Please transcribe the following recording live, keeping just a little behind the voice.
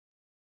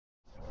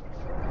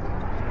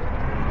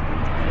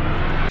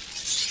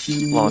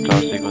Launch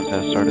off sequence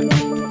has started.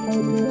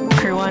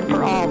 Crew one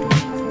for all.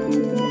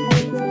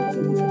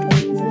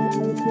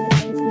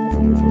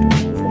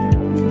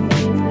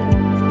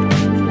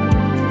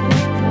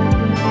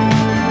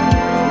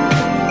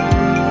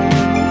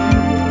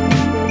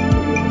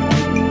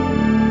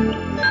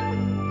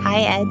 Hi,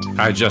 Ed.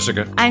 Hi,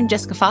 Jessica. I'm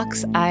Jessica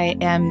Fox. I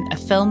am a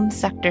film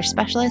sector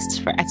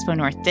specialist for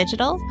XpoNorth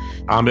Digital.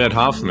 I'm Ed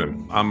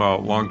Hoffman. I'm a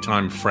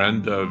longtime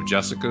friend of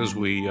Jessica's.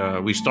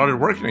 We started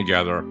working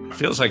together.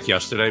 Feels like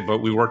yesterday, but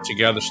we worked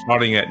together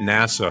starting at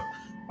NASA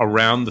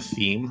around the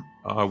theme,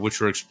 which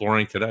we're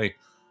exploring today,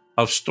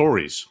 of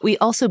stories. We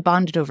also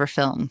bonded over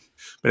film.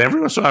 But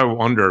every once in a while I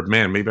wonder,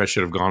 man, maybe I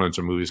should have gone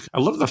into movies. I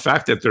love the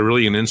fact that they're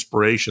really an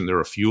inspiration. They're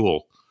a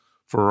fuel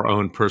for our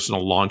own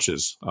personal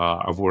launches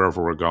of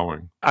wherever we're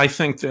going. I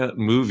think that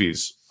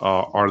movies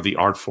are the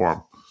art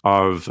form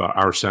of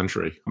our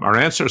century. Our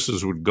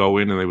ancestors would go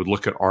in and they would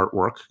look at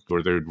artwork,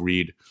 or they would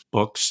read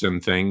books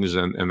and things,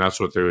 and that's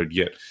what they would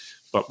get.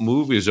 But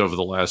movies over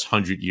the last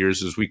 100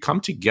 years, as we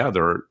come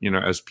together,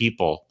 as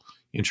people,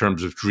 in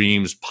terms of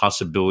dreams,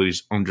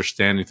 possibilities,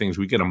 understanding things,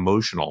 we get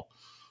emotional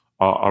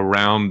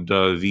around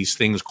these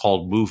things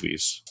called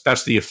movies.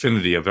 That's the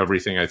affinity of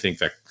everything, I think,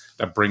 that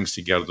brings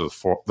together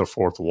the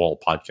Fourth Wall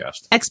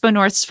podcast.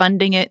 XpoNorth's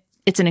funding it.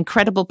 It's an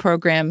incredible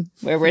program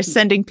where we're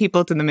sending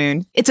people to the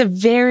moon. It's a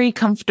very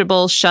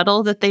comfortable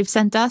shuttle that they've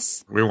sent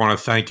us. We want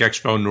to thank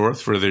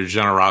XpoNorth for their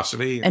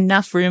generosity.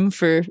 Enough room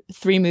for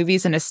 3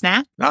 movies and a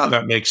snack. No,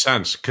 that makes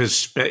sense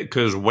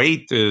because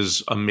weight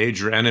is a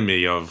major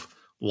enemy of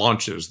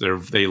launches.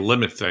 They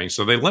limit things.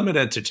 So they limit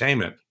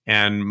entertainment.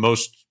 And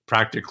most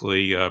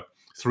practically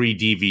 3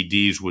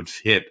 DVDs would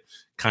fit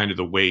kind of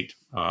the weight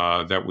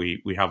that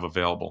we have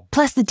available.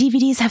 Plus, the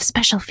DVDs have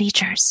special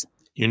features.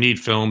 You need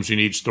films, you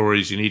need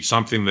stories, you need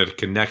something that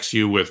connects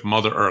you with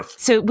Mother Earth.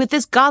 So with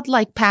this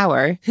godlike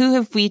power, who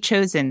have we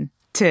chosen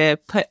to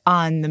put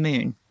on the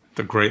moon?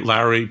 The great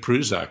Larry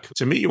Prusak.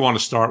 To me, you want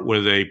to start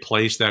with a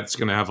place that's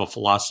going to have a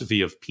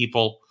philosophy of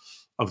people,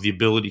 of the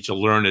ability to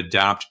learn,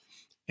 adapt,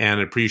 and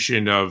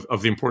appreciation of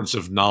the importance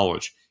of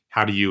knowledge.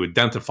 How do you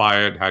identify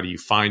it? How do you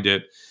find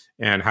it?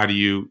 And how do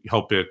you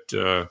help it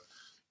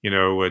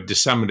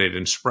disseminate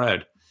and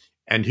spread?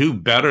 And who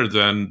better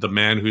than the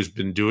man who's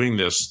been doing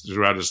this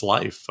throughout his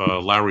life,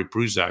 Larry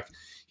Prusak.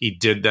 He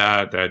did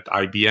that at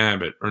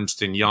IBM, at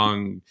Ernst &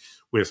 Young,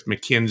 with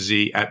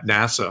McKinsey, at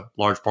NASA,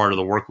 large part of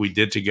the work we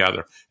did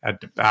together,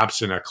 at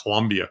Babson, at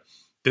Columbia.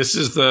 This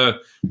is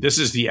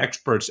the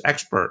expert's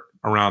expert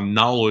around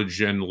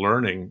knowledge and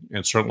learning,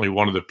 and certainly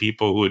one of the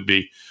people who would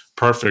be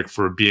perfect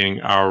for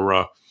being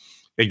our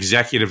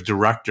executive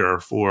director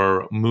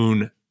for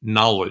Moon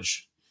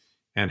Knowledge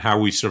and how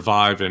we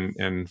survive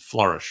and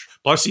flourish.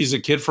 Plus, he's a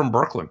kid from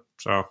Brooklyn,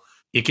 so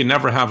you can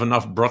never have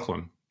enough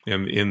Brooklyn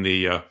in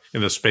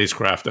the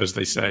spacecraft, as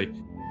they say.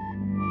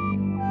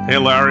 Hey,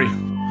 Larry.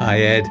 Hi,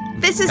 Ed.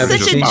 This is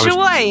such a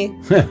joy.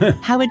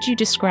 How would you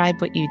describe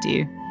what you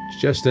do?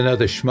 Just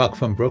another schmuck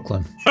from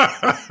Brooklyn.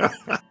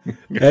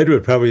 Ed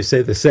would probably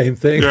say the same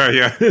thing.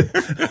 Yeah.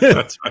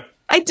 That's right.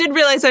 I did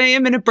realize I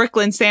am in a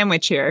Brooklyn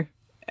sandwich here.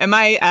 Am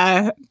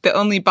I the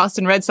only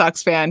Boston Red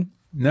Sox fan?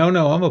 No,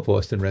 I'm a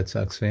Boston Red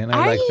Sox fan.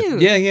 Are you?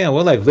 Yeah.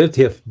 Well, I've lived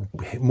here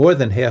more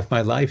than half my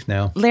life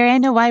now. Larry, I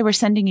know why we're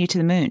sending you to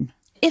the moon.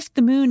 If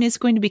the moon is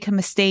going to become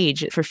a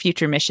stage for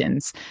future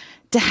missions,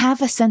 to have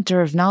a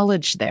center of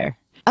knowledge there.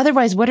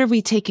 Otherwise, what are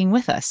we taking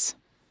with us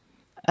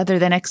other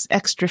than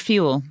extra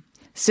fuel?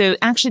 So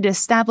actually to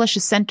establish a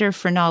center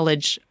for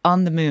knowledge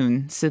on the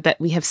moon so that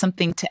we have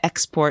something to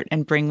export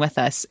and bring with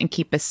us and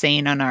keep us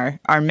sane on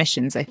our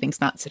missions, I think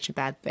is not such a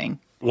bad thing.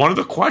 One of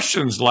the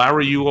questions,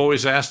 Larry, you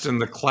always asked in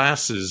the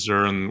classes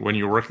or when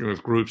you're working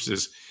with groups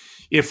is,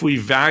 if we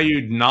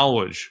valued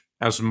knowledge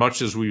as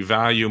much as we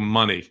value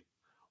money,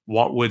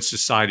 what would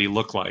society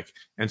look like?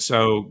 And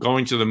so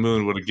going to the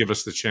moon would give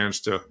us the chance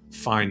to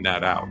find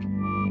that out.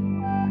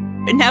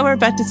 Now we're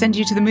about to send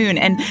you to the moon,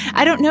 and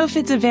I don't know if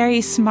it's a very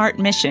smart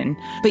mission,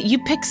 but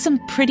you picked some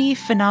pretty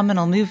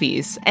phenomenal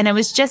movies, and I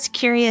was just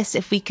curious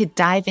if we could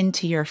dive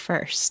into your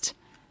first.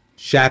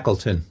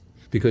 Shackleton,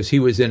 because he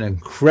was in an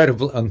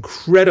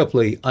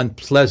incredibly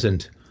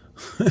unpleasant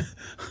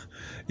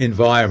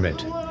environment.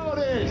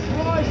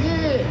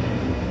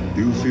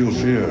 Do you feel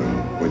fear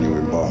when you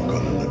embark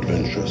on an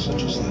adventure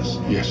such as this?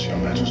 Yes, Your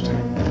Majesty.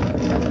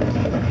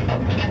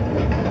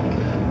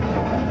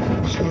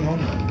 What's going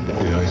on?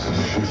 The ice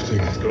is shifting.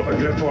 Got a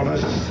grip on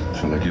us.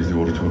 Shall I give the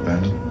order to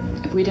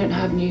abandon? If we don't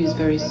have news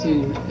very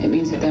soon, it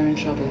means that they're in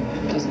trouble,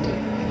 doesn't it?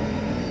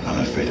 I'm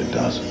afraid it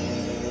does.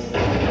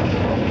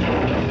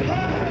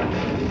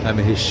 I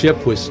mean, his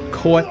ship was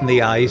caught in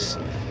the ice.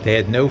 They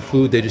had no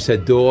food. They just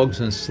had dogs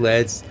and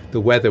sleds.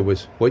 The weather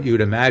was what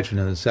you'd imagine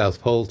in the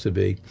South Pole to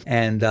be.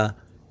 And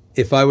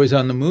if I was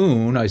on the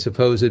moon, I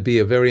suppose it'd be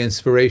a very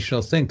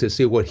inspirational thing to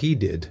see what he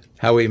did,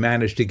 how he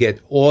managed to get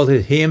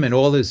him and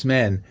all his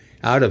men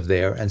out of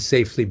there and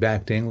safely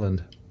back to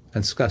England.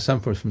 And some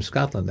from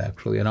Scotland,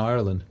 actually, and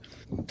Ireland.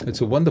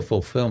 It's a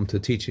wonderful film to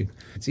teach you.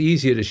 It's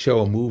easier to show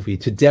a movie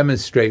to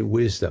demonstrate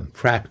wisdom,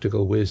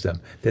 practical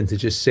wisdom, than to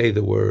just say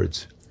the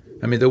words.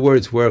 I mean, the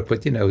words work,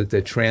 but,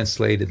 they're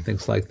translated and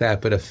things like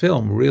that. But a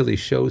film really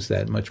shows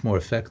that much more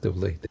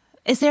effectively.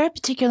 Is there a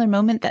particular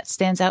moment that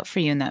stands out for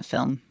you in that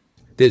film?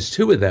 There's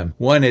two of them.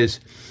 One is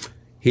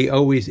he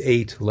always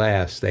ate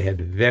last. They had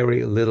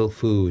very little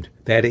food.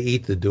 They had to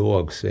eat the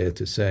dogs, they had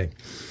to say.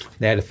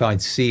 They had to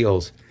find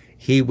seals.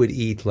 He would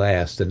eat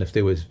last. And if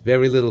there was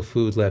very little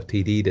food left,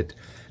 he'd eat it.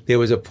 There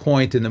was a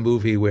point in the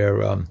movie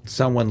where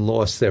someone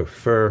lost their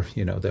fur,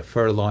 their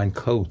fur-lined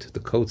coat, the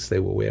coats they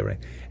were wearing,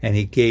 and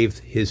he gave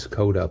his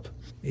coat up.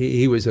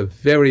 He was a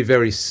very,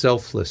 very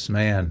selfless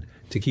man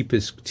to keep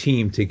his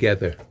team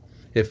together.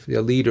 If a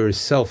leader is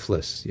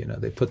selfless,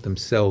 they put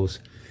themselves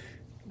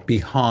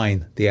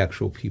behind the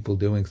actual people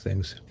doing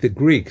things. The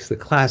Greeks, the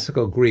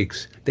classical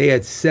Greeks, they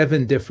had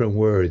 7 different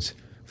words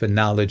for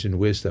knowledge and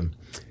wisdom.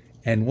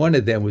 And one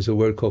of them was a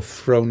word called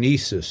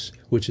phronesis,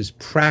 which is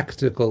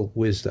practical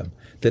wisdom,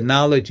 the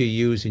knowledge you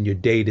use in your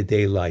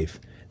day-to-day life,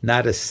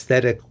 not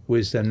aesthetic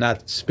wisdom,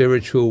 not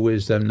spiritual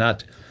wisdom,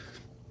 not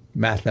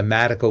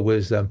mathematical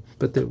wisdom,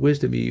 but the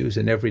wisdom you use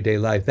in everyday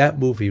life. That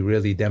movie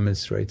really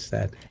demonstrates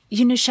that.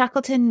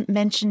 Shackleton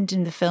mentioned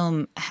in the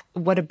film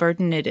what a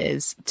burden it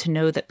is to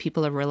know that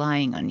people are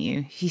relying on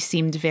you. He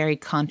seemed very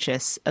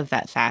conscious of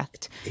that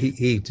fact.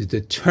 He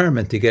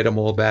determined to get them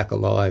all back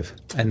alive,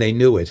 and they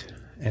knew it.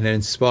 And it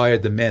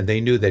inspired the men. They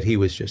knew that he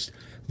was just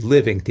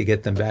living to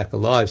get them back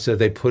alive, so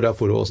they put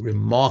up with all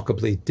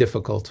remarkably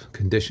difficult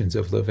conditions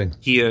of living.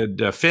 He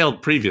had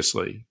failed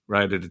previously,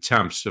 right, at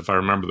attempts, if I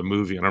remember the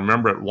movie. And I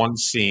remember at one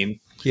scene,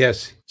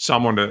 yes,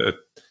 someone,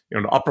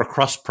 an upper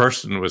crust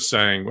person was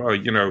saying, well,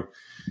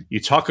 you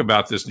talk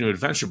about this new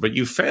adventure, but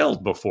you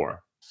failed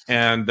before.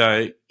 And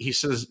he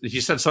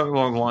said something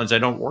along the lines, I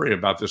don't worry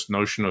about this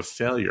notion of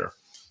failure.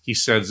 He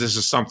says, this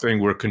is something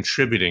we're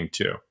contributing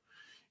to.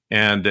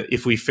 And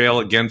if we fail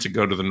again to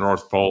go to the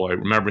North Pole, I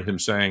remember him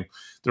saying,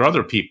 there are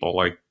other people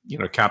like,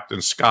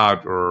 Captain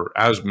Scott or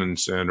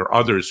Asmundsen or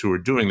others who are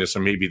doing this,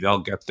 and maybe they'll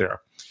get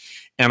there.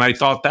 And I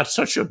thought that's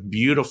such a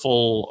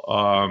beautiful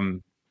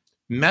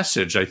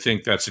message, I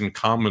think, that's in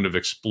common of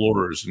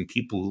explorers and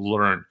people who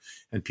learn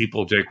and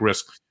people who take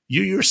risks.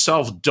 You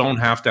yourself don't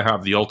have to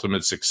have the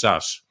ultimate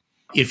success.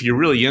 If you're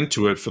really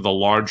into it for the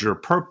larger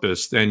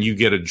purpose, then you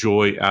get a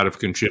joy out of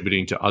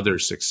contributing to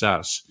others'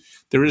 success.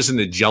 There isn't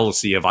a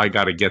jealousy of I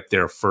got to get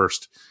there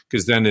first,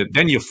 because then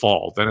you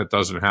fall, then it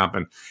doesn't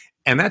happen.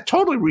 And that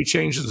totally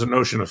rechanges the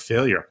notion of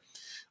failure.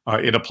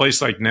 In a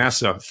place like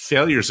NASA,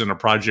 failures in a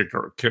project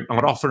are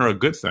often a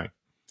good thing,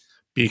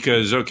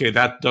 because, okay,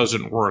 that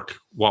doesn't work,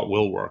 what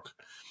will work?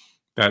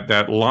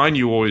 That line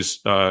you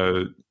always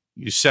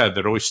you said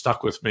that always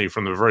stuck with me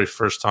from the very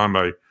first time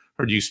I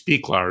heard you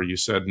speak, Larry. You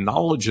said,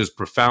 knowledge is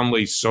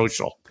profoundly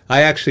social.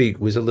 I actually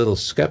was a little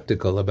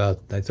skeptical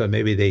I thought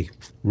maybe they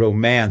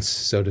romance,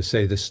 so to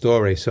say, the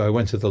story. So I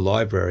went to the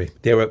library.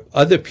 There were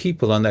other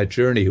people on that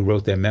journey who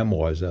wrote their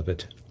memoirs of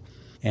it.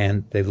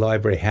 And the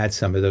library had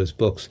some of those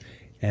books.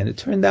 And it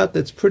turned out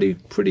that's pretty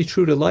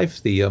true to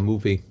life, the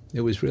movie.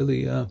 It was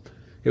really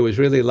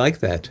like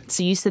that.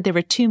 So you said there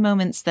were 2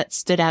 moments that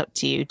stood out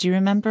to you. Do you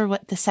remember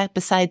what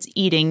besides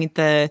eating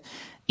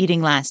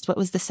last, what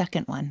was the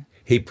second one?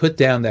 He put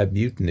down that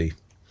mutiny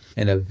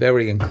in a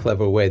very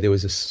clever way. There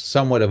was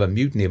somewhat of a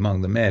mutiny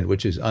among the men,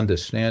 which is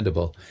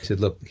understandable. He said,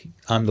 look,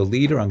 I'm the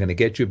leader. I'm going to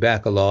get you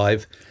back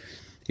alive.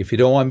 If you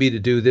don't want me to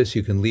do this,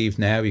 you can leave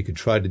now. You can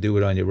try to do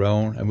it on your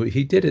own. And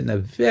he did it in a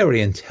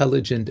very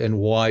intelligent and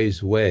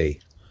wise way,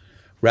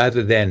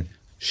 rather than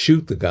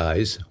shoot the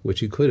guys, which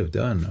he could have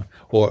done,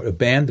 or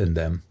abandon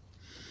them.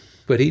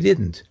 But he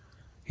didn't.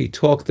 He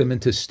talked them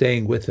into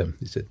staying with him.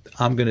 He said,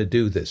 I'm going to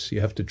do this.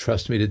 You have to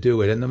trust me to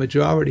do it. And the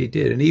majority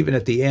did. And even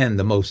at the end,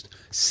 the most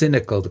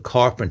cynical, the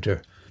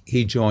carpenter,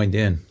 he joined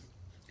in.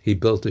 He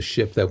built a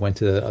ship that went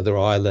to the other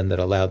island that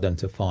allowed them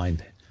to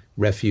find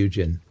refuge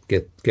and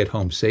get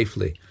home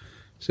safely.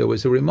 So it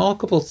was a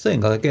remarkable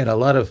thing. Again, a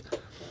lot of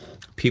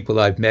people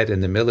I've met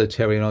in the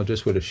military,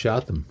 just would have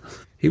shot them.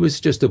 He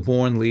was just a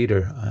born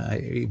leader.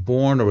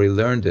 Born or he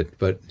learned it,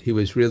 but he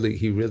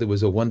really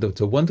was a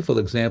wonderful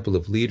example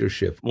of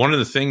leadership. One of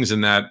the things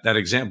in that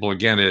example,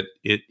 again,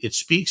 it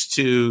speaks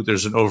to,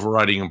 there's an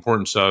overriding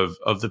importance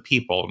of the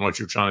people and what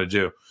you're trying to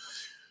do.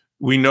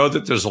 We know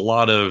that there's a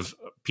lot of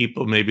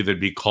people maybe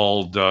that'd be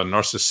called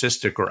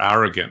narcissistic or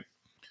arrogant,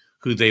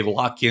 who they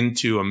lock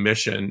into a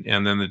mission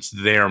and then it's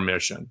their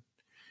mission.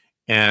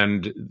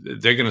 And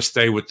they're going to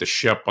stay with the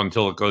ship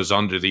until it goes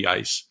under the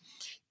ice.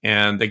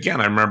 And again,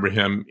 I remember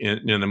him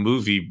in a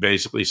movie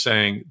basically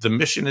saying, the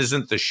mission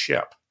isn't the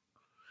ship.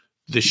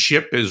 The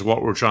ship is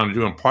what we're trying to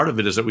do. And part of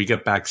it is that we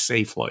get back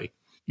safely.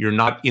 You're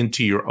not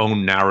into your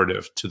own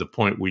narrative to the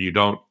point where you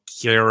don't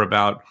care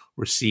about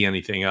or see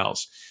anything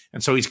else.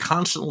 And so he's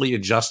constantly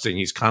adjusting.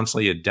 He's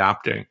constantly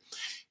adapting.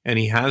 And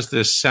he has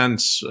this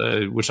sense,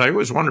 which I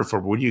always wonder for,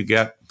 where do you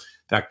get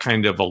that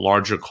kind of a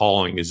larger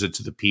calling? Is it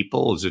to the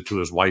people? Is it to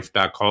his wife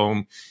back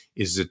home?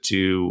 Is it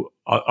to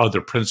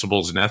other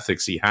principles and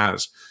ethics he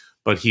has?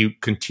 But he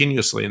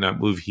continuously in that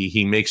movie,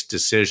 he makes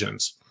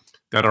decisions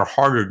that are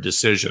harder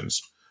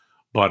decisions.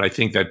 But I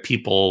think that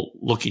people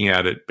looking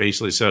at it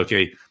basically say,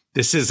 okay,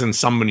 this isn't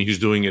somebody who's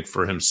doing it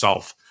for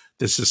himself.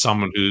 This is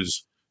someone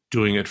who's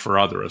doing it for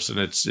others. And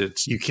it's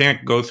you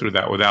can't go through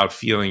that without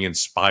feeling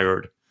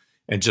inspired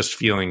and just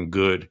feeling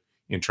good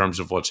in terms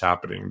of what's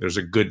happening. There's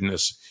a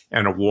goodness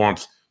and a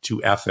warmth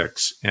to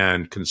ethics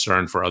and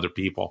concern for other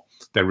people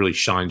that really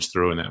shines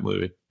through in that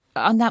movie.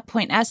 On that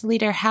point, as a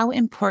leader, how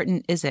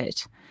important is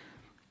it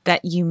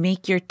that you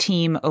make your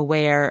team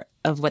aware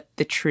of what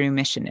the true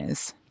mission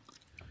is?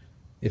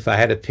 If I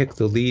had to pick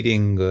the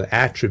leading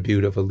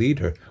attribute of a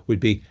leader, would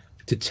be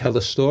to tell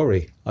a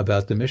story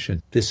about the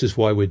mission. This is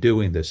why we're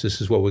doing this. This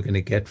is what we're going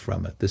to get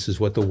from it. This is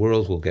what the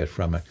world will get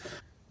from it.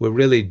 We're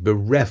really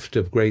bereft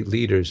of great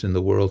leaders in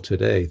the world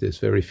today. There's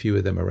very few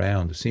of them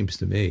around, it seems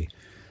to me.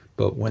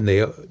 But when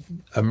they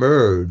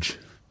emerge,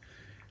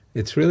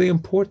 it's really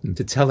important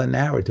to tell a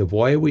narrative.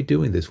 Why are we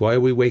doing this? Why are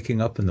we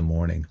waking up in the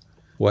morning?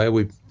 Why are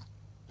we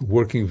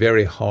working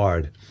very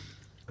hard?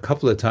 A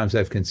couple of times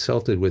I've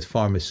consulted with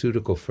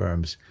pharmaceutical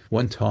firms.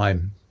 One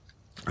time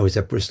I was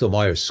at Bristol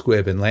Myers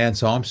Squibb, and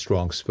Lance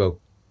Armstrong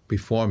spoke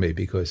before me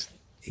because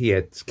he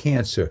had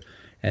cancer,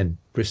 and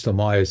Bristol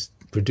Myers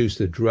produced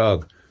a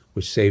drug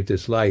which saved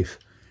his life.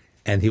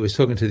 And he was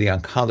talking to the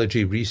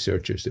oncology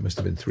researchers. There must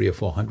have been 300 or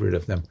 400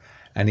 of them.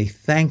 And he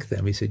thanked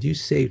them. He said, "You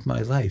saved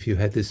my life. You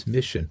had this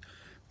mission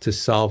to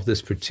solve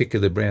this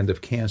particular brand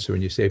of cancer,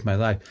 and you saved my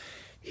life."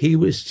 He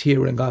was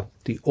tearing up.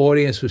 The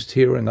audience was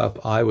tearing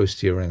up. I was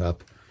tearing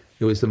up.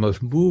 It was the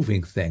most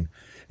moving thing.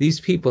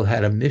 These people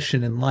had a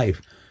mission in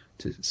life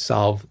to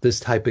solve this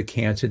type of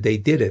cancer. They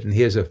did it. And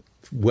here's a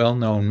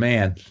well-known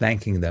man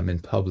thanking them in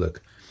public.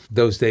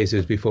 Those days, it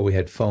was before we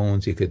had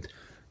phones. You could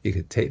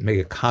make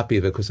a copy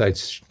of it, because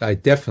I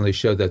definitely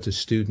showed that to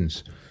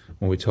students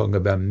when we're talking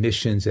about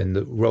missions and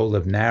the role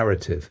of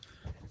narrative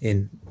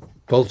in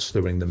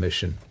bolstering the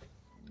mission.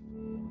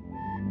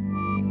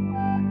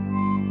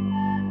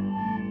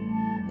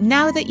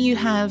 Now that you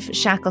have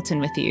Shackleton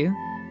with you,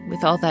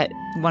 with all that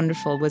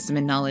wonderful wisdom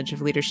and knowledge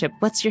of leadership,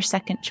 what's your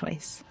second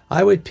choice?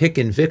 I would pick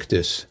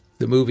Invictus,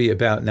 the movie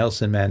about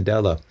Nelson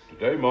Mandela.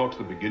 Today marks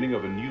the beginning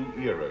of a new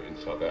era in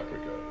South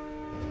Africa,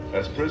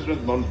 as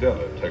President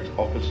Mandela takes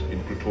office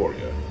in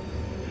Pretoria,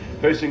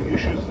 facing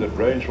issues that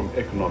range from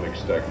economic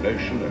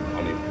stagnation and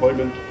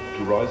unemployment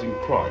to rising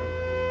crime,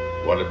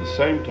 while at the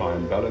same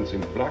time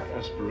balancing black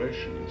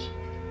aspirations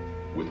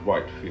with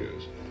white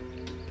fears.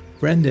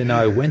 Brenda and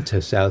I went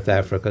to South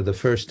Africa the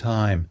first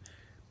time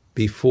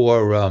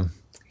before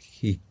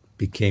he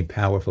became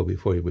powerful,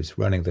 before he was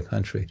running the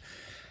country.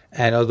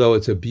 And although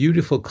it's a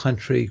beautiful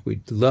country,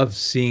 we loved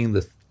seeing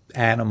the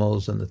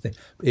animals and the thing,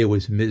 it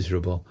was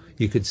miserable.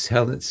 You could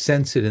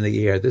sense it in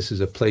the air. This is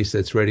a place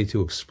that's ready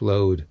to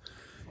explode.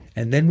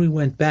 And then we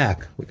went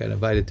back. We got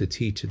invited to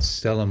teach at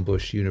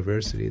Stellenbosch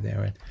University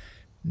there. And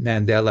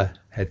Mandela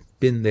had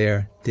been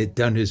there,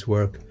 done his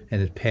work,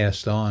 and had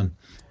passed on.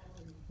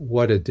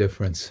 What a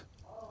difference.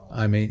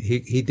 I mean,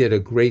 he did a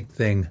great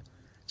thing.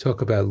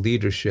 Talk about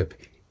leadership.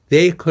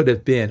 There could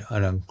have been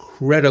an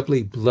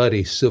incredibly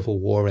bloody civil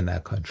war in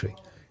that country,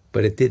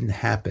 but it didn't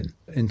happen.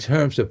 In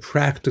terms of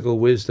practical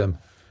wisdom,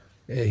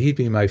 he'd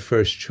be my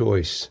first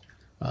choice.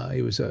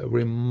 He was a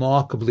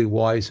remarkably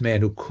wise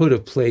man who could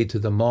have played to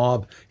the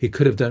mob. He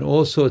could have done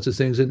all sorts of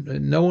things,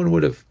 and no one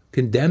would have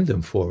condemned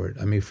him for it.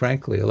 I mean,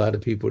 frankly, a lot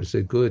of people would have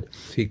said, good.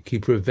 He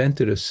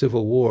prevented a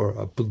civil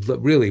war, a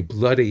really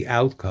bloody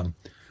outcome,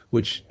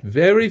 which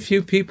very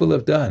few people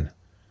have done.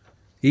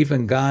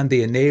 Even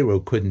Gandhi and Nehru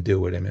couldn't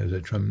do it. I mean, there was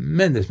a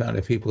tremendous amount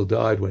of people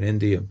died when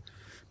India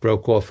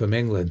broke off from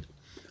England.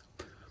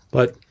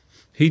 But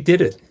he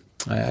did it.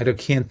 I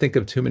can't think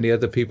of too many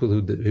other people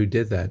who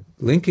did that.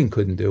 Lincoln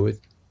couldn't do it.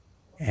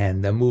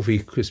 And the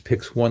movie just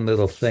picks one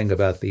little thing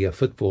about the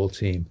football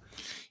team.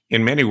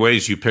 In many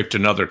ways, you picked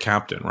another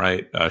captain,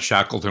 right?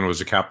 Shackleton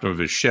was a captain of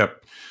his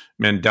ship.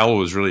 Mandela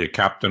was really a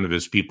captain of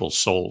his people's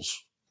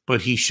souls.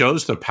 But he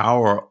shows the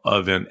power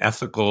of an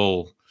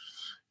ethical,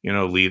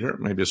 leader,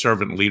 maybe a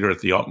servant leader at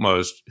the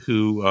utmost,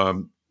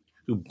 who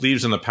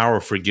believes in the power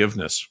of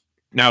forgiveness.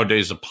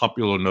 Nowadays, the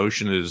popular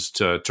notion is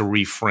to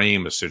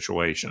reframe a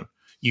situation.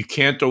 You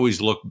can't always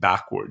look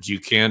backwards. You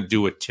can't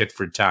do a tit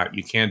for tat.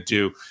 You can't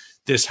do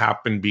this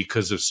happened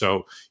because of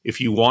so.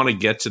 If you want to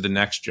get to the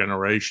next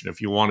generation,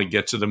 if you want to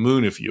get to the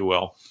moon, if you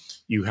will,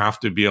 you have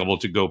to be able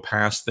to go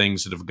past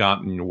things that have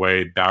gotten in your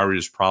way,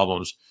 barriers,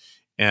 problems.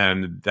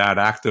 And that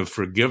act of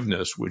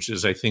forgiveness, which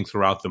is, I think,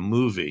 throughout the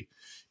movie,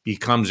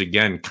 becomes,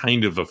 again,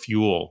 kind of a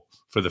fuel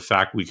for the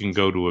fact we can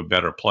go to a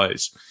better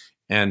place.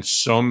 And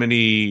so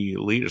many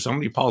leaders, so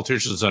many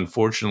politicians,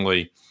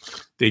 unfortunately,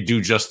 they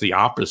do just the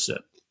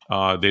opposite.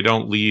 They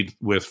don't lead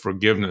with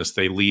forgiveness.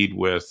 They lead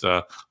with,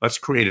 let's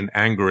create an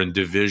anger and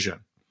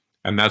division.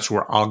 And that's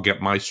where I'll get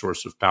my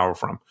source of power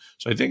from.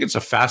 So I think it's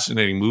a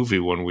fascinating movie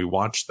when we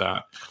watch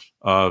that,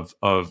 of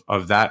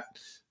that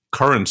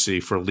currency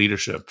for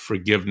leadership,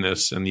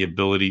 forgiveness, and the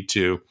ability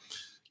to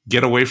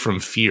get away from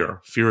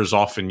fear. Fear is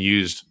often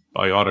used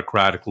by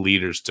autocratic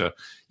leaders to,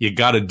 you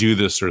got to do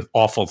this or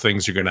awful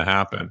things are going to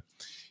happen.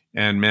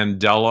 And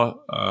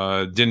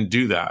Mandela didn't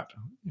do that.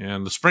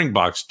 And the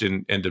Springboks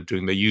didn't end up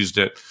doing. They used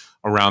it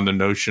around the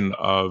notion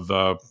of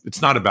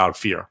it's not about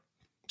fear.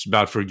 It's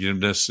about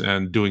forgiveness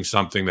and doing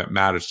something that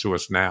matters to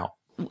us now.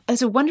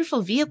 As a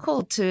wonderful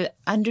vehicle to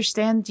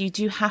understand, you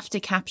do have to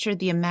capture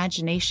the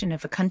imagination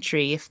of a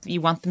country if you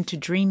want them to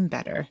dream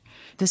better.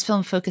 This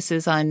film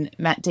focuses on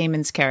Matt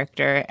Damon's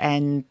character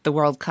and the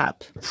World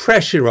Cup.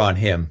 Pressure on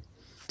him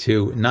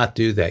to not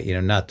do that,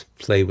 not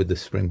play with the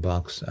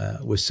Springboks,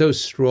 was so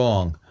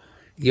strong.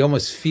 You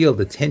almost feel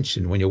the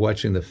tension when you're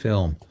watching the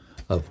film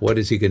of what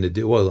is he going to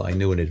do. Well, I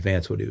knew in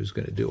advance what he was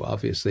going to do,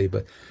 obviously,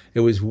 but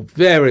it was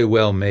very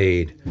well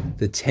made.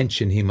 The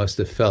tension he must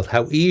have felt,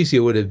 how easy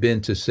it would have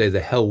been to say, the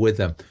hell with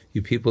them.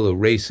 You people are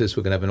racist.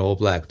 We're going to have an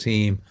all-black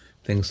team,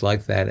 things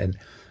like that. And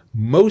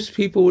most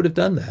people would have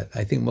done that.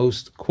 I think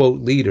most,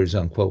 quote, leaders,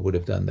 unquote, would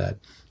have done that.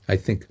 I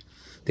think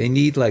they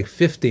need like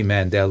 50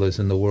 Mandelas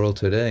in the world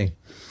today.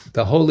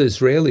 The whole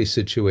Israeli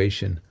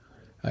situation,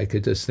 I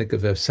could just think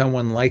of if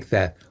someone like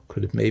that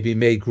could have maybe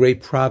made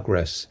great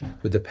progress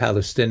with the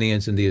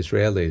Palestinians and the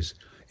Israelis.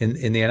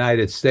 In the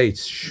United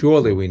States,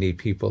 surely we need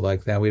people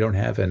like that. We don't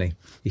have any.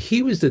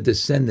 He was the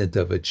descendant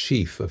of a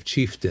chief, of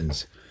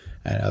chieftains.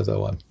 And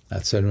although I'm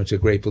not so much a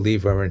great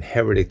believer of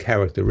inherited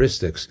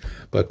characteristics,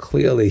 but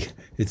clearly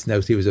it's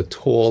no, he was a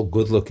tall,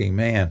 good-looking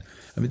man.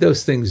 I mean,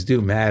 those things do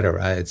matter.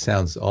 It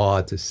sounds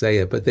odd to say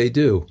it, but they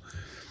do.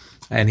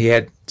 And he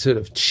had sort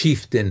of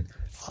chieftain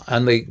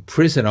on the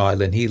prison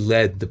island. He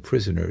led the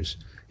prisoners.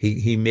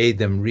 He made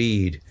them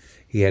read.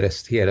 He had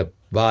a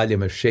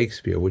volume of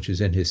Shakespeare, which is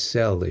in his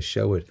cell. They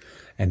show it.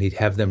 And he'd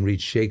have them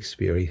read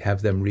Shakespeare. He'd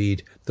have them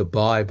read the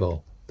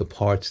Bible, the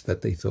parts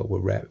that they thought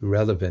were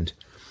relevant.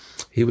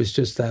 He was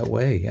just that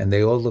way, and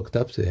they all looked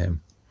up to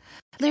him.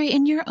 Larry,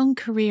 in your own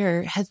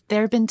career, has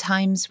there been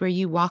times where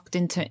you walked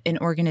into an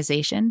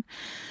organization,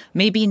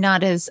 maybe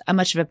not as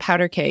much of a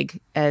powder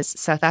keg as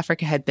South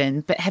Africa had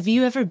been, but have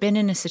you ever been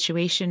in a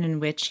situation in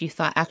which you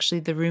thought, actually,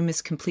 the room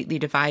is completely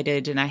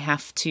divided and I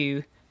have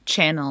to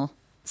channel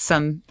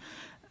some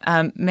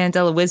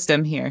Mandela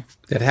wisdom here?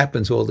 That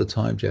happens all the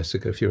time,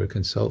 Jessica, if you're a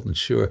consultant,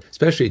 sure.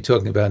 Especially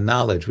talking about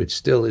knowledge, which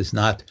still is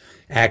not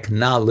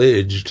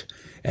acknowledged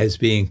as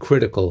being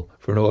critical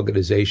for an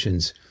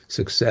organization's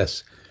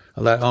success.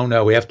 Oh,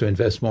 no, we have to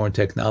invest more in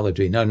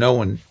technology. No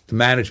one, the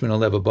management will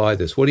never buy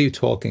this. What are you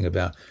talking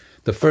about?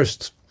 The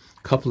first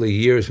couple of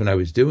years when I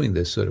was doing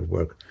this sort of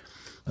work,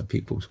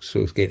 people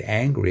sort of get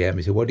angry at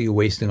me. Say, what are you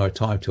wasting our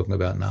time talking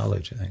about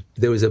knowledge?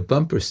 There was a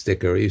bumper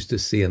sticker I used to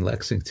see in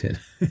Lexington.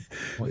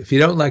 If you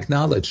don't like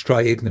knowledge,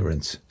 try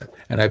ignorance.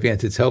 And I began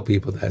to tell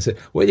people that. I said,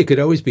 well, you could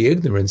always be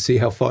ignorant, see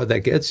how far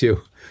that gets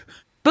you.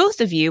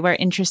 Both of you are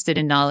interested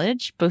in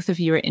knowledge. Both of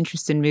you are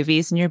interested in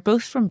movies, and you're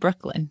both from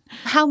Brooklyn.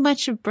 How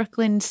much of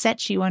Brooklyn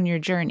set you on your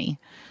journey?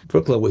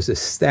 Brooklyn was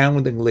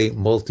astoundingly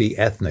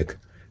multi-ethnic.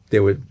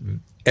 There were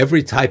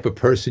every type of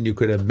person you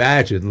could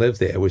imagine lived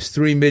there. It was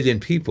 3 million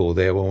people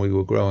there when we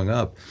were growing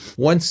up.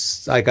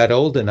 Once I got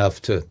old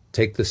enough to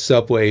take the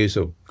subways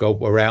or go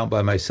around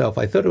by myself,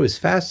 I thought it was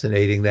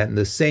fascinating that in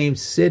the same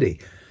city,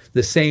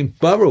 the same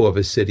borough of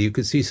a city, you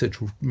could see such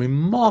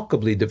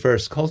remarkably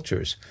diverse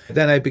cultures.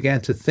 Then I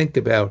began to think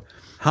about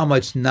how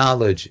much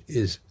knowledge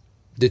is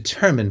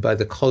determined by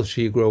the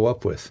culture you grow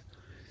up with.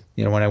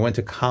 When I went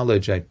to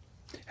college, I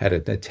had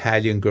an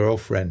Italian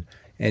girlfriend,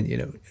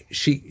 and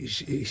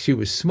she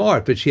was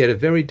smart, but she had a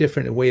very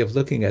different way of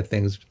looking at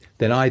things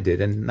than I did,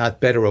 and not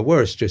better or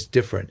worse, just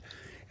different.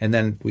 And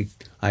then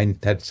I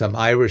had some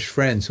Irish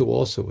friends who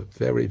also were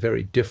very,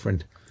 very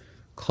different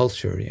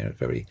culture,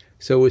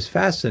 so it was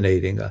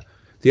fascinating.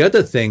 The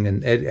other thing,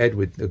 and Ed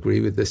would agree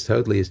with this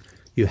totally, is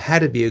you had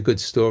to be a good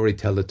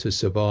storyteller to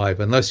survive,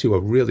 unless you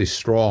were really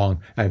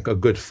strong and a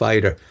good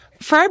fighter.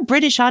 For our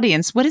British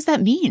audience, what does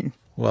that mean?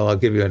 Well, I'll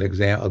give you an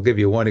example. I'll give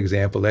you one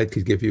example. Ed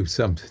could give you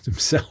some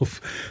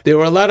himself. There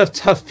were a lot of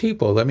tough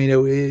people. I mean,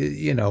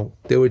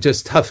 they were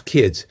just tough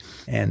kids.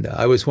 And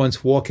I was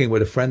once walking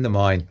with a friend of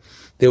mine.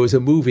 There was a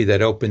movie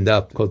that opened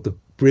up called The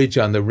Bridge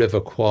on the River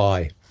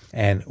Kwai.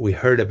 And we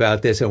heard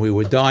about this, and we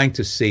were dying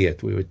to see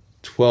it. We were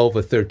 12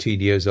 or 13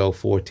 years old,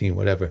 14,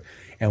 whatever,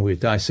 and we were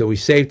dying. So we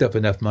saved up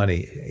enough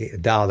money,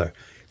 $1,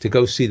 to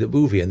go see the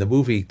movie. And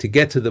to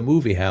get to the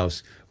movie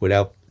house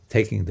without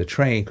taking the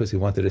train, because we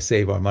wanted to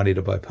save our money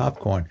to buy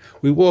popcorn,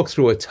 we walked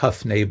through a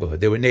tough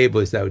neighborhood. There were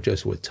neighbors that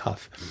were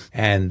tough.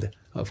 And,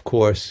 of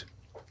course,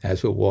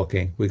 as we're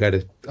walking, we got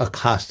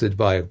accosted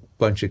by a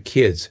bunch of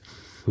kids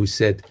who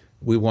said,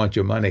 we want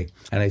your money.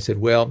 And I said,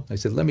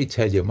 let me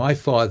tell you, my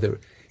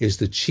father is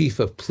the chief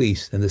of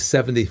police in the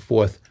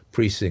 74th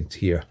precinct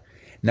here.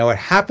 Now, it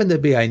happened to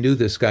be I knew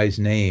this guy's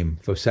name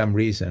for some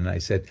reason. I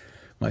said,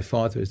 my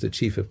father is the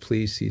chief of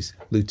police. He's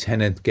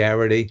Lieutenant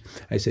Garrity.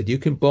 I said, you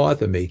can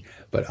bother me,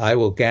 but I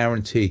will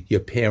guarantee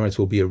your parents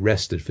will be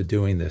arrested for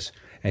doing this,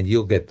 and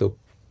you'll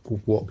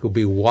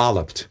be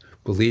walloped,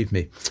 believe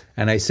me.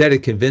 And I said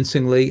it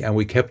convincingly, and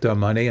we kept our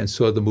money and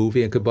saw the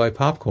movie and could buy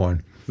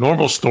popcorn.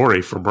 Normal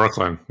story for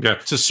Brooklyn. Yeah.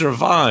 To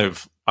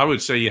survive, I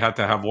would say you had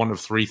to have one of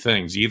three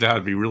things. You either had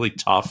to be really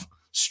tough,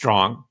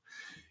 strong,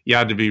 you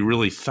had to be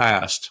really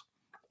fast,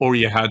 or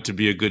you had to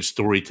be a good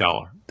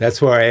storyteller.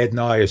 That's why Ed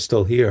and I are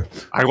still here.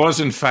 I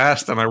wasn't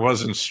fast and I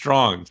wasn't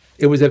strong.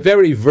 It was a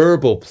very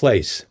verbal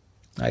place.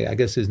 I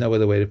guess there's no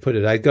other way to put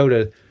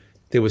it.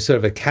 There was sort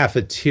of a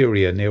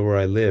cafeteria near where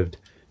I lived.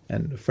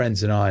 And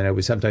friends and I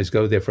would sometimes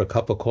go there for a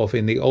cup of coffee.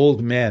 And the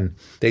old men,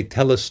 they'd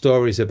tell us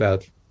stories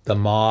about the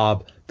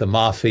mob, the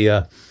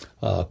mafia,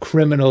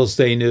 criminals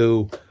they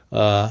knew,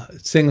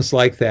 things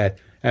like that.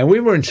 And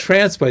we were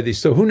entranced by these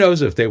stories. Who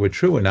knows if they were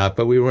true or not,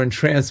 but we were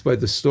entranced by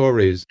the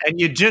stories. And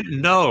you didn't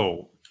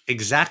know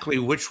exactly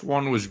which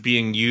one was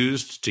being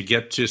used to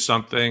get to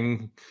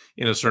something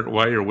in a certain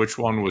way or which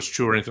one was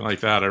true or anything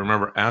like that. I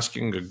remember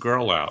asking a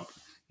girl out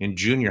in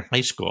junior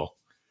high school,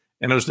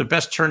 and it was the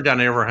best turn down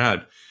I ever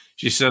had.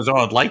 She says, "Oh,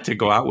 I'd like to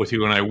go out with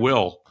you, and I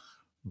will,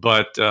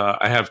 but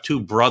I have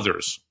two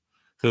brothers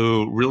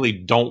who really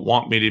don't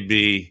want me to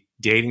be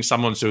dating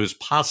someone, so it's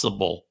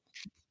possible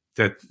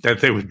that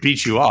they would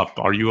beat you up.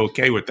 Are you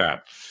okay with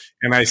that?"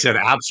 And I said,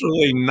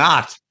 "Absolutely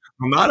not.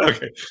 I'm not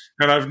okay."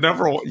 And I've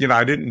never,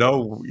 I didn't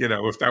know,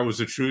 if that was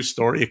a true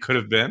story. It could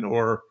have been,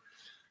 or,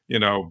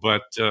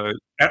 but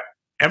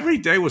every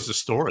day was a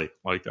story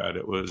like that.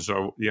 It was,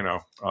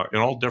 in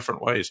all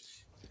different ways.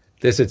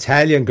 This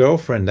Italian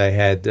girlfriend I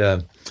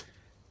had,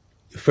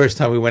 first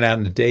time we went out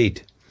on a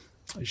date,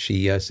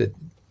 she said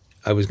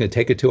I was going to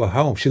take her to her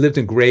home. She lived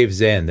in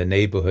Gravesend, the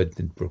neighborhood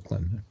in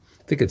Brooklyn.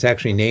 I think it's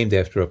actually named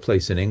after a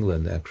place in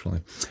England,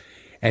 actually.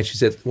 And she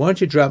said, "Why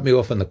don't you drop me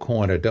off on the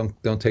corner?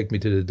 Don't take me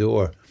to the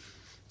door."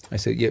 I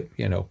said, "Yeah,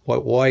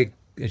 why?"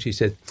 And she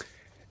said,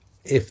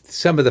 "If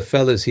some of the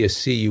fellas here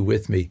see you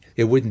with me,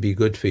 it wouldn't be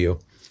good for you."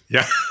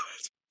 Yeah.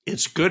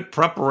 It's good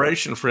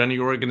preparation for any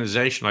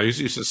organization. I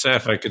used to say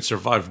if I could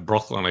survive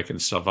Brooklyn, I can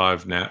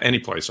survive now any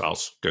place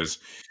else, because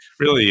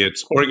really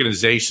it's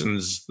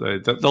organizations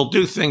that they'll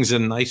do things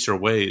in nicer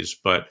ways,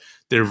 but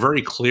they're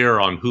very clear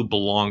on who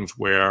belongs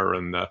where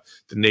and the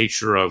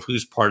nature of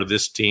who's part of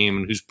this team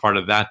and who's part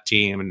of that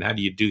team and how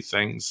do you do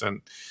things.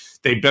 And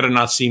they better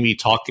not see me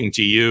talking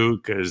to you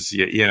because,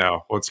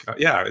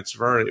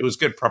 it was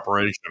good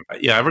preparation.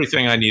 Yeah,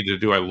 everything I needed to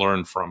do, I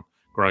learned from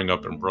growing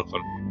up in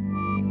Brooklyn.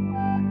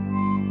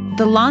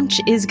 The launch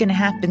is going to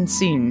happen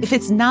soon. If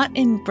it's not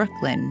in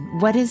Brooklyn,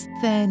 what is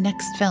the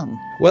next film?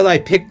 Well, I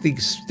picked the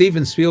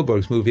Steven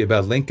Spielberg's movie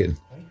about Lincoln.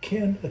 I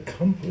can't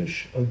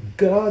accomplish a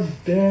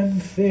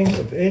goddamn thing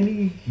of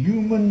any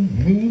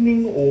human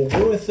meaning or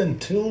worth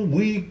until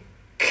we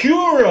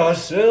cure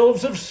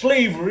ourselves of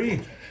slavery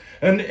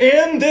and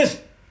end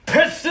this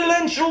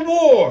pestilential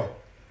war.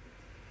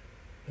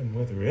 And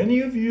whether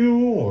any of you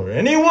or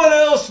anyone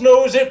else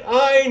knows it,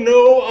 I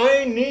know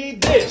I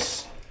need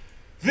this.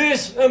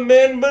 This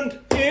amendment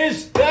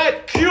is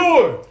that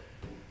cure.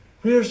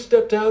 We're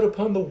stepped out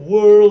upon the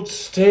world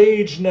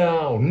stage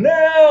now,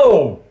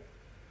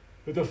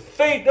 with the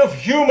fate of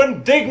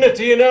human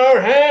dignity in our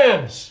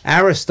hands.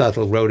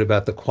 Aristotle wrote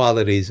about the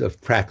qualities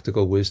of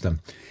practical wisdom,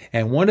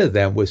 and one of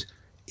them was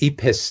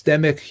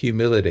epistemic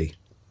humility.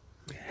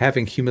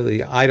 Having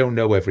humility, I don't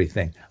know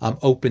everything. I'm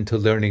open to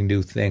learning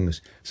new things.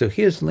 So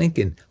here's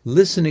Lincoln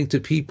listening to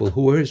people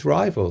who were his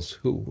rivals,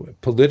 who were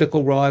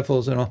political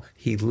rivals and all.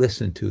 He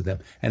listened to them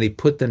and he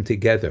put them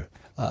together.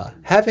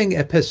 Having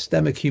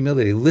epistemic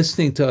humility,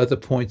 listening to other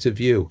points of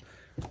view,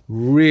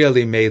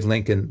 really made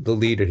Lincoln the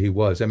leader he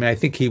was. I mean, I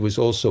think he was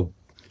also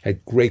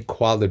had great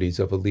qualities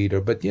of a leader,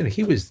 but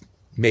he was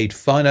made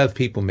fun of.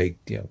 A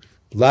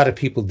lot of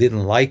people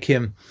didn't like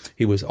him.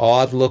 He was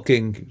odd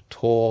looking,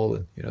 tall,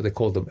 and they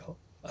called him,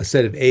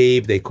 instead of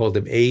Abe, they called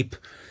him Ape.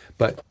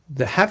 But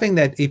having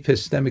that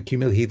epistemic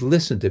humility, he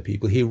listened to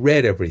people. He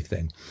read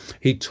everything.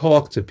 He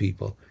talked to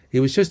people.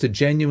 He was just a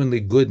genuinely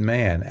good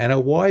man and a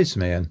wise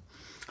man.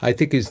 I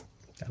think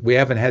we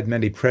haven't had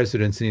many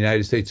presidents in the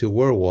United States who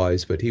were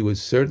wise, but he was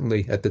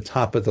certainly at the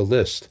top of the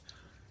list,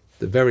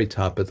 the very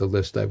top of the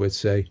list, I would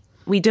say.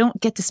 We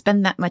don't get to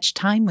spend that much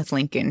time with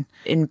Lincoln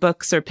in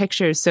books or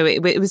pictures, so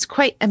it was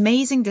quite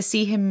amazing to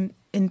see him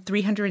in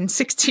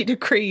 360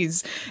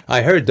 degrees.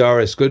 I heard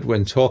Doris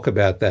Goodwin talk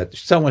about that.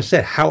 Someone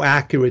said, "How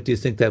accurate do you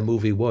think that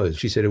movie was?"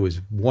 She said it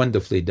was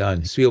wonderfully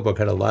done. Spielberg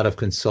had a lot of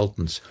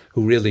consultants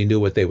who really knew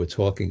what they were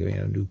talking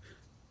about.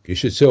 You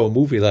should show a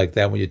movie like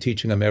that when you're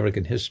teaching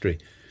American history.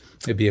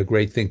 It'd be a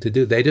great thing to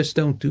do. They just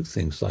don't do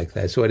things like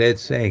that. So what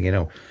Ed's saying,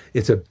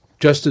 it's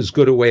just as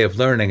good a way of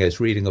learning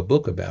as reading a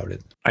book about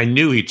it. I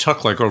knew he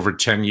took over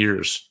 10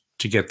 years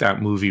to get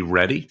that movie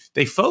ready.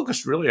 They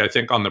focused really, I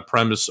think, on the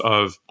premise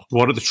of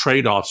what are the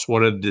trade-offs,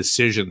 what are the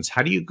decisions,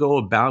 how do you go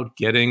about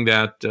getting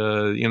that,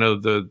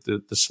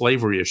 the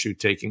slavery issue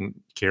taken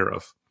care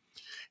of.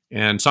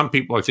 And some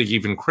people, I think,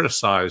 even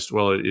criticized,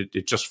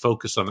 it just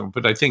focused on them.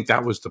 But I think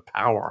that was the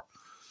power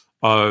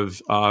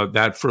of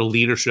that for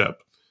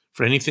leadership.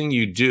 For anything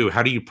you do,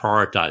 how do you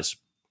prioritize?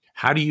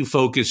 How do you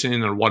focus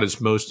in on what is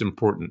most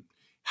important?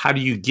 How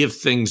do you give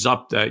things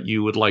up that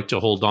you would like to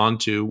hold on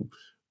to,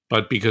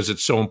 but because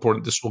it's so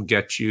important, this will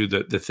get you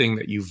the thing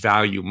that you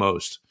value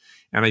most?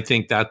 And I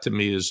think that to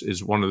me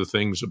is one of the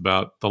things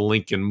about the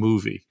Lincoln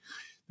movie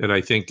that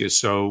I think is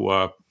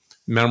so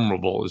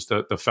memorable, is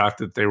that the fact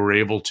that they were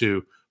able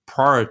to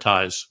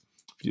prioritize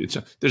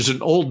there's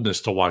an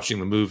oldness to watching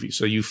the movie.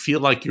 So you feel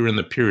like you're in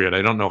the period.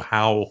 I don't know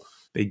how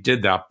they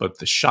did that, but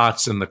the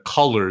shots and the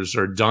colors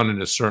are done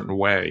in a certain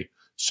way.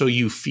 So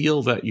you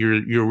feel that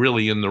you're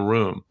really in the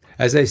room.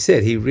 As I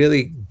said, he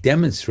really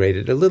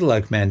demonstrated, a little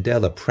like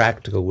Mandela,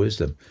 practical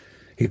wisdom.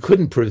 He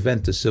couldn't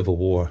prevent the Civil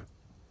War.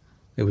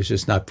 It was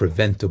just not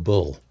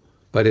preventable.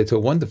 But it's a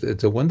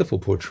wonderful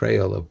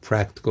portrayal of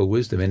practical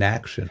wisdom in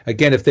action.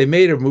 Again, if they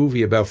made a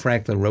movie about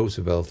Franklin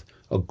Roosevelt,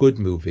 a good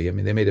movie, I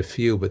mean, they made a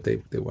few, but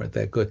they weren't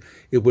that good,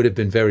 it would have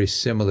been very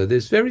similar.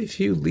 There's very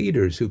few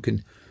leaders who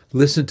can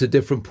listen to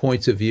different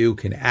points of view,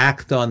 can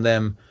act on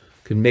them,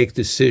 can make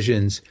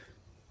decisions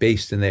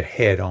based in their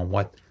head on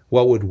what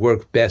would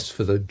work best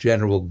for the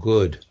general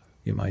good,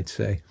 you might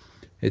say.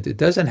 It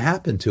doesn't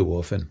happen too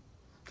often.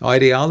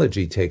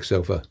 Ideology takes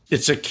over.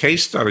 It's a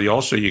case study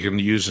also you can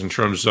use in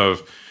terms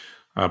of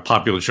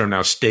popular term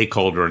now,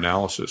 stakeholder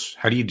analysis.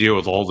 How do you deal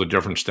with all the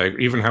different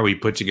stakeholders, even how he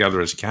put together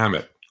his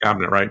cabinet,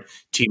 right?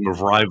 Team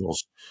of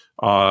rivals,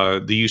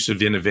 the use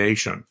of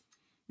innovation.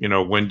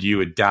 When do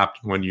you adapt?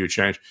 When do you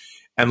change?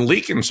 And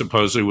Lincoln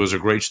supposedly was a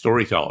great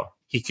storyteller.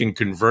 He can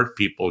convert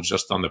people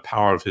just on the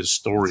power of his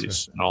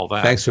stories and all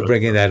that. Thanks for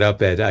bringing that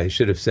up, Ed. I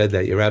should have said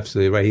that. You're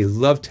absolutely right. He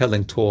loved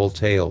telling tall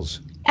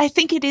tales. I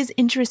think it is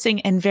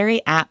interesting and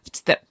very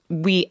apt that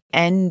we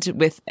end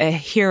with a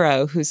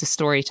hero who's a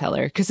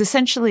storyteller, because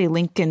essentially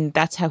Lincoln,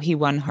 that's how he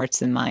won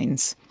hearts and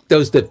minds.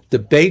 The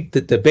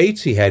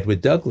debates he had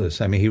with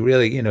Douglas, I mean, he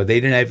really, they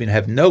didn't even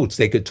have notes.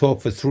 They could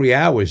talk for 3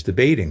 hours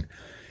debating.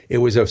 It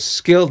was a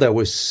skill that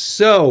was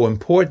so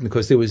important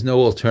because there was no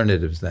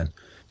alternatives then.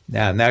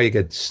 Now you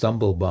get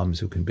stumble bums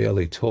who can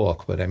barely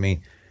talk, but I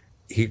mean,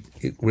 he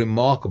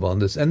remarkable.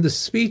 And the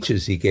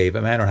speeches he gave,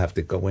 I mean, I don't have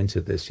to go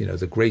into this,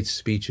 the great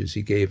speeches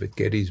he gave at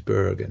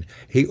Gettysburg. And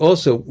he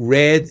also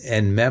read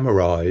and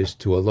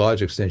memorized, to a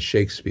large extent,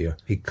 Shakespeare.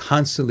 He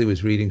constantly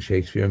was reading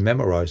Shakespeare and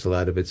memorized a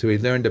lot of it. So he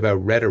learned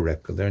about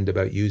rhetoric, learned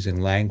about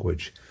using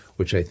language,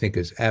 which I think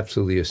is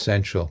absolutely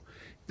essential.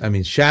 I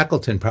mean,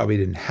 Shackleton probably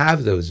didn't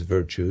have those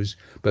virtues,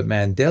 but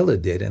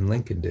Mandela did and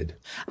Lincoln did.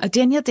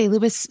 Daniel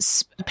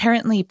Day-Lewis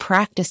apparently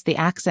practiced the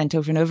accent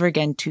over and over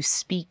again to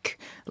speak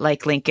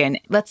like Lincoln.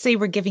 Let's say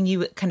we're giving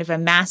you kind of a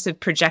massive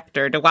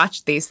projector to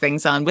watch these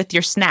things on with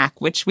your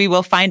snack, which we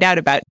will find out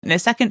about in a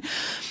second.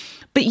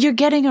 But you're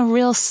getting a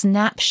real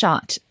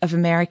snapshot of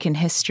American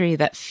history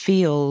that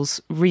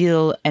feels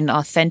real and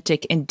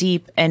authentic and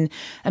deep. And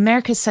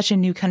America is such a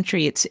new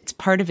country. It's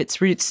part of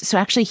its roots. So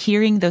actually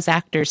hearing those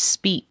actors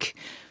speak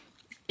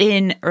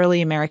in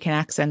early American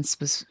accents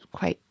was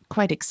quite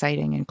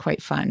exciting and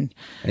quite fun.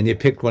 And you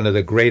picked one of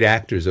the great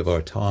actors of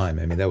our time.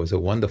 I mean, that was a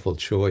wonderful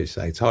choice.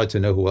 It's hard to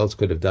know who else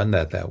could have done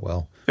that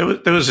well. There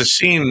was a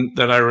scene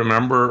that I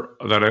remember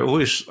that I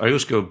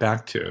always go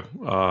back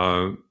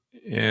to.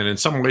 And in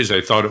some ways,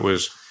 I thought it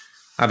was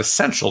not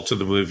essential to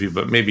the movie,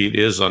 but maybe it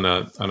is on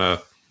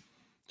a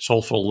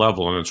soulful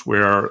level. And it's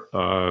where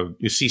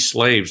you see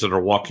slaves that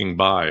are walking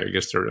by. I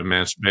guess they're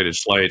emancipated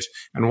slaves.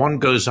 And one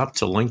goes up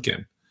to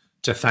Lincoln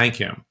to thank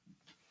him.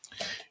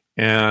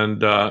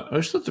 And I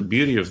just thought the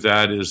beauty of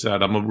that is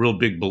that I'm a real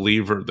big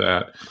believer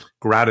that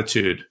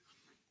gratitude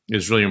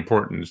is really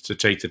important, to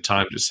take the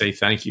time to say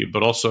thank you.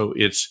 But also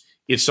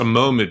it's a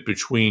moment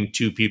between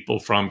two people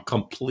from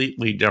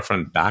completely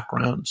different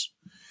backgrounds.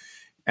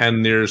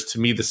 And there's, to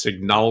me, this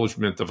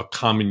acknowledgement of a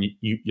common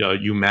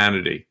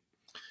humanity.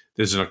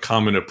 There's a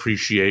common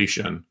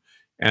appreciation,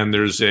 and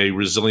there's a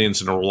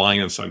resilience and a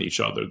reliance on each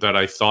other that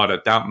I thought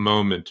at that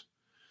moment,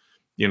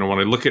 when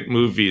I look at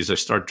movies, I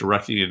start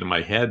directing it in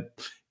my head.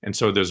 And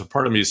so there's a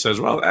part of me that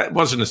says, well, that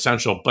wasn't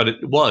essential, but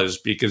it was,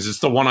 because it's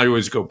the one I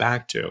always go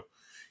back to.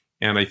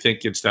 And I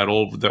think it's that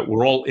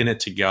we're all in it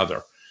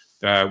together,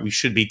 that we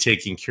should be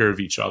taking care of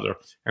each other,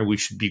 and we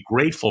should be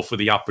grateful for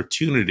the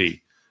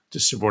opportunity to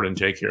support and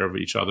take care of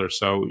each other.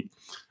 So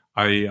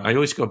I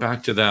always go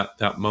back to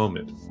that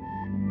moment.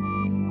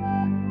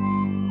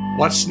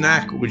 What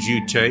snack would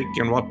you take,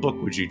 and what book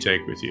would you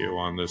take with you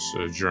on this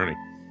journey?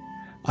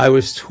 I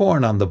was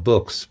torn on the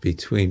books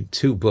between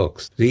two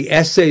books, the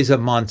essays of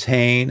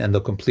Montaigne and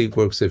the complete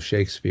works of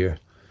Shakespeare.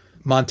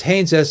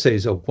 Montaigne's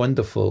essays are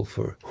wonderful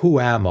for who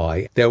am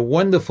I? They're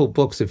wonderful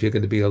books if you're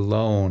going to be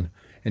alone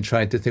and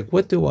trying to think,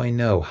 what do I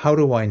know? How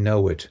do I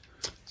know it?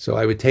 So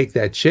I would take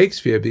that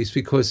Shakespeare piece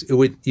because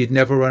you'd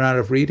never run out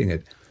of reading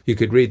it. You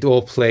could read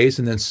all plays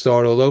and then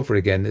start all over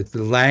again.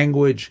 The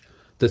language,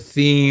 the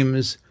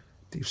themes.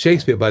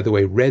 Shakespeare, by the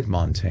way, read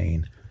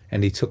Montaigne,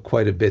 and he took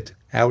quite a bit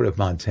out of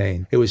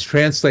Montaigne. It was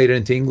translated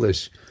into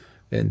English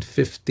in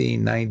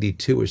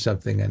 1592 or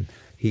something, and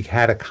he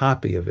had a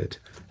copy of it.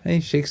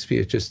 And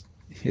Shakespeare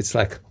it's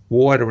like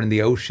water in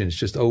the ocean. It's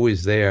just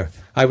always there.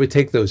 I would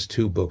take those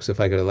two books if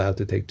I got allowed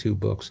to take two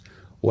books.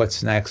 What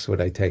snacks would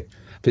I take?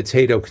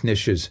 Potato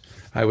knishes.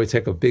 I would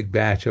take a big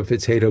batch of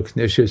potato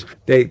knishes.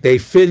 They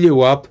fill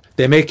you up.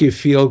 They make you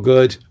feel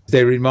good.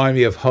 They remind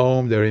me of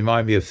home. They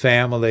remind me of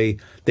family.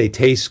 They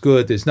taste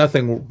good. There's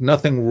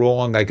nothing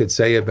wrong I could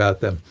say about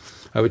them.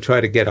 I would try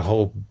to get a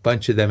whole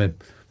bunch of them and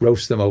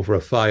roast them over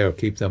a fire,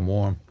 keep them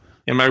warm.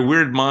 In my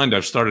weird mind,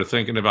 I've started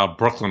thinking about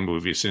Brooklyn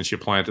movies since you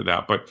planted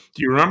that. But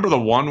do you remember the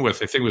one with,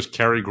 I think it was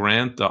Cary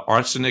Grant, the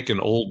Arsenic and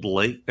Old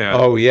Lake?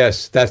 Oh,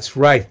 yes, that's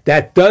right.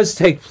 That does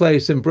take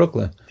place in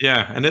Brooklyn.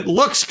 Yeah, and it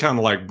looks kind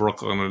of like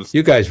Brooklyn.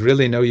 You guys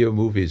really know your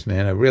movies,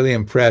 man. I'm really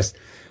impressed.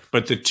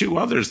 But the two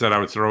others that I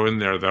would throw in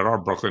there that are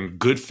Brooklyn,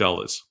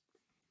 Goodfellas.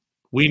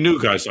 We knew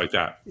guys like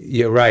that.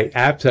 You're right.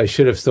 I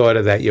should have thought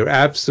of that. You're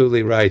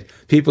absolutely right.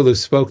 People who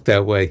spoke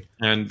that way.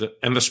 And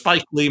the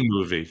Spike Lee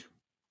movie,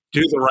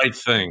 Do the Right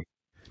Thing.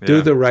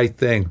 Do the Right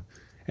Thing.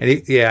 And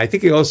I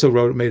think he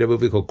also made a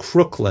movie called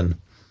Crooklyn.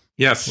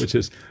 Yes. Which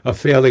is a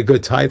fairly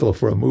good title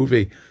for a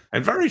movie.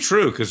 And very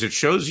true, because it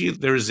shows you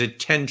there's a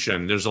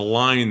tension. There's a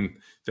line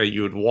that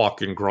you would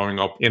walk in growing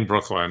up in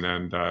Brooklyn.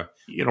 And,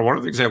 one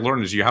of the things I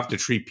learned is you have to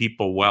treat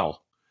people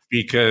well,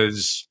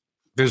 because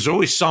there's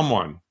always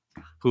someone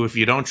who, if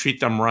you don't treat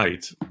them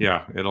right,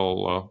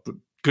 it'll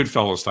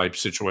Goodfellas type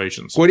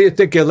situations. What do you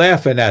think you're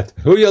laughing at?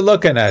 Who you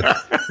looking at?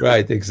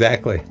 Right,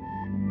 exactly.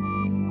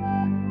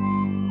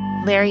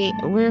 Larry,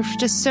 we're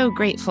just so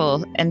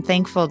grateful and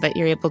thankful that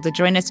you're able to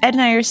join us. Ed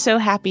and I are so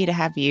happy to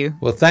have you.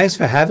 Well, thanks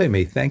for having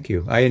me. Thank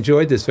you. I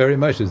enjoyed this very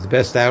much. It was the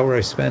best hour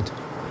I spent.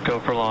 Go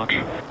for launch.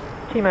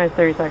 T-minus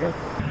 30 seconds.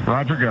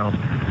 Roger, go.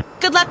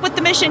 Good luck with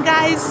the mission,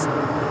 guys.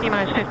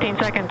 T-minus 15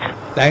 seconds.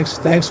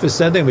 Thanks for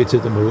sending me to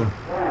the moon.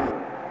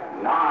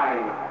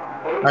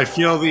 I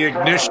feel the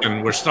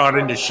ignition. We're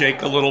starting to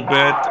shake a little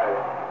bit.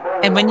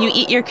 And when you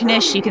eat your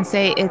knish, you can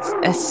say it's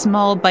a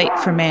small bite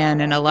for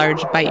man and a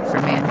large bite for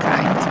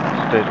mankind.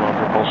 Stage 1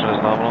 propulsion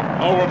is nominal.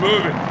 Oh, we're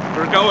moving.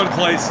 We're going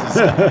places.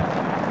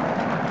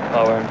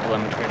 Power and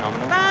telemetry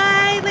nominal.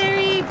 Bye,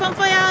 Larry. Bon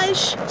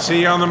voyage.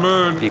 See you on the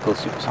moon. Vehicle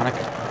supersonic.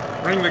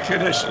 Bring the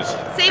conditions.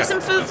 Save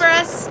some food for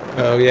us.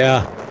 Oh,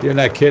 yeah. You're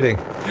not kidding.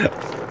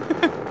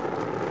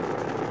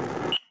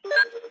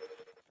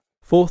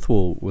 Fourth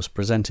Wall was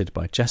presented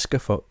by Jessica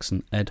Fox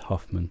and Ed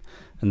Hoffman,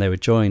 and they were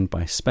joined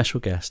by special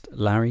guest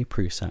Larry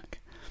Prusak.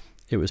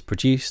 It was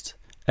produced,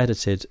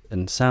 edited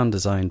and sound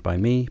designed by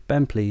me,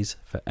 Ben Please,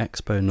 for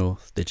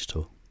XpoNorth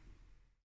Digital.